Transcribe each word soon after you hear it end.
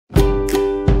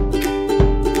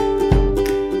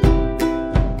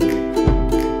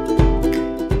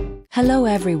Hello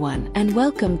everyone and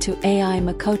welcome to AI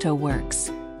Makoto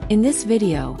Works. In this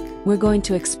video, we're going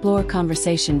to explore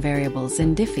conversation variables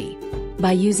in Dify.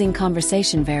 By using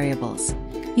conversation variables,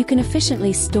 you can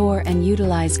efficiently store and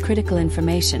utilize critical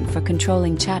information for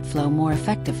controlling ChatFlow more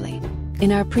effectively.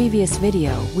 In our previous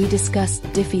video, we discussed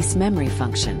Dify's memory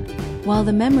function. While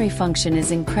the memory function is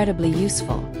incredibly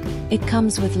useful, it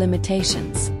comes with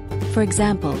limitations. For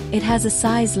example, it has a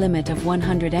size limit of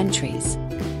 100 entries,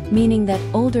 meaning that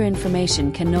older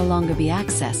information can no longer be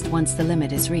accessed once the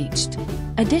limit is reached.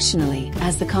 Additionally,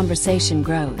 as the conversation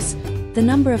grows, the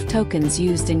number of tokens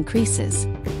used increases,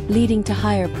 leading to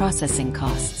higher processing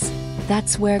costs.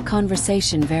 That's where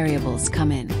conversation variables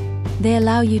come in. They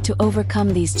allow you to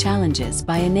overcome these challenges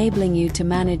by enabling you to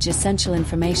manage essential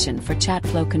information for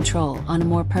ChatFlow control on a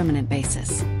more permanent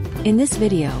basis. In this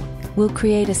video, we'll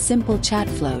create a simple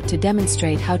ChatFlow to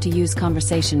demonstrate how to use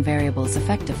conversation variables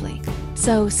effectively.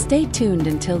 So stay tuned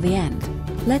until the end.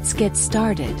 Let's get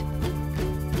started.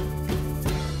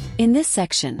 In this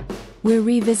section, we're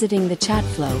revisiting the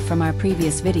ChatFlow from our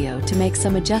previous video to make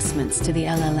some adjustments to the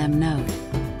LLM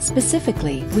node.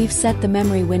 Specifically, we've set the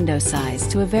memory window size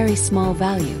to a very small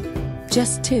value,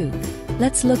 just 2.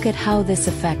 Let's look at how this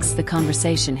affects the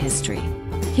conversation history.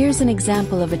 Here's an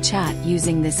example of a chat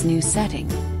using this new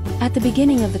setting. At the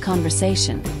beginning of the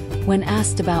conversation, when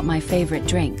asked about my favorite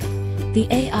drink, the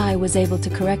AI was able to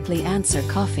correctly answer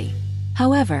coffee.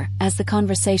 However, as the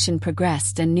conversation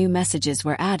progressed and new messages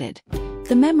were added,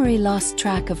 the memory lost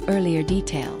track of earlier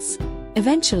details.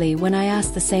 Eventually, when I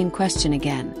asked the same question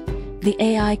again, the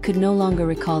AI could no longer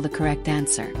recall the correct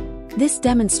answer. This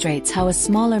demonstrates how a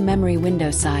smaller memory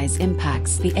window size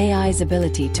impacts the AI's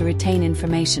ability to retain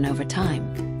information over time.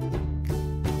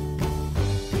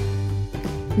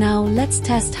 Now, let's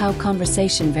test how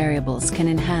conversation variables can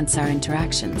enhance our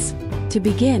interactions. To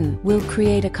begin, we'll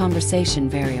create a conversation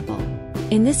variable.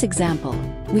 In this example,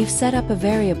 we've set up a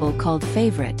variable called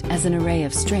favorite as an array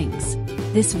of strings.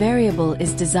 This variable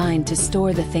is designed to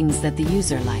store the things that the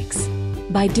user likes.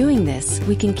 By doing this,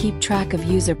 we can keep track of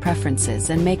user preferences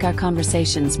and make our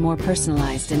conversations more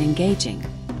personalized and engaging.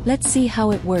 Let's see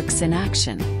how it works in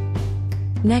action.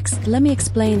 Next, let me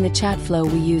explain the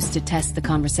ChatFlow we use to test the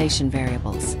conversation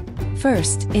variables.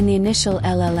 First, in the initial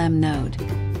LLM node,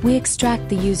 we extract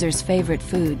the user's favorite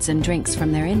foods and drinks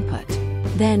from their input.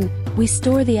 Then, we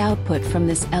store the output from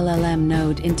this LLM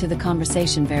node into the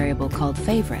conversation variable called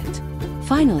favorite.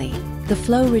 Finally, the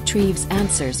flow retrieves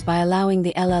answers by allowing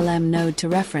the LLM node to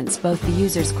reference both the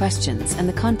user's questions and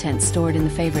the content stored in the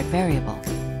favorite variable.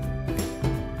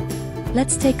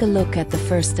 Let's take a look at the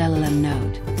first LLM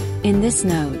node. In this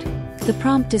node, the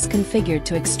prompt is configured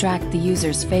to extract the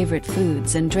user's favorite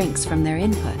foods and drinks from their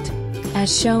input.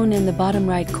 As shown in the bottom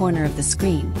right corner of the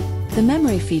screen, the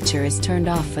memory feature is turned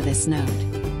off for this node.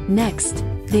 Next,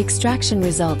 the extraction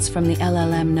results from the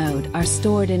LLM node are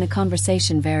stored in a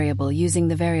conversation variable using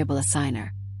the variable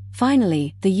assigner.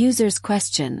 Finally, the user's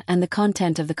question and the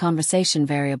content of the conversation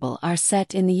variable are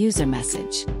set in the user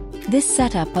message. This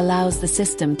setup allows the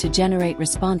system to generate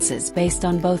responses based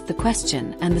on both the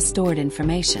question and the stored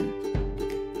information.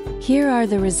 Here are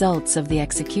the results of the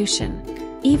execution.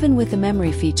 Even with the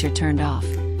memory feature turned off,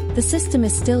 the system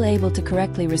is still able to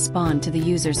correctly respond to the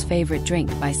user's favorite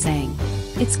drink by saying,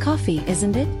 "It's coffee,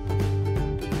 isn't it?"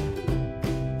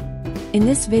 In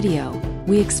this video,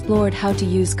 we explored how to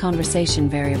use conversation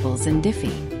variables in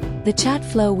Dify. The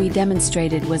ChatFlow we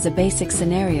demonstrated was a basic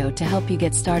scenario to help you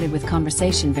get started with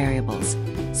conversation variables,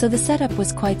 so the setup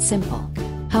was quite simple.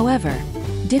 However,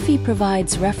 Dify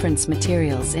provides reference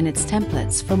materials in its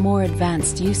templates for more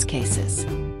advanced use cases.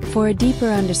 For a deeper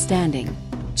understanding,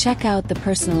 check out the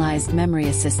Personalized Memory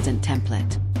Assistant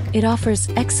template. It offers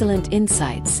excellent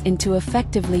insights into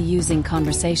effectively using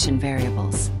conversation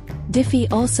variables. Dify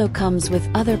also comes with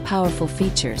other powerful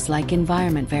features like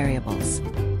environment variables.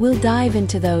 We'll dive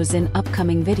into those in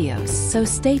upcoming videos, so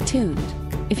stay tuned.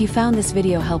 If you found this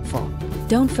video helpful,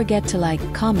 don't forget to like,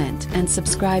 comment, and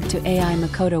subscribe to AI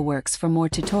Makoto Works for more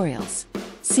tutorials.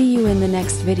 See you in the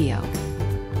next video.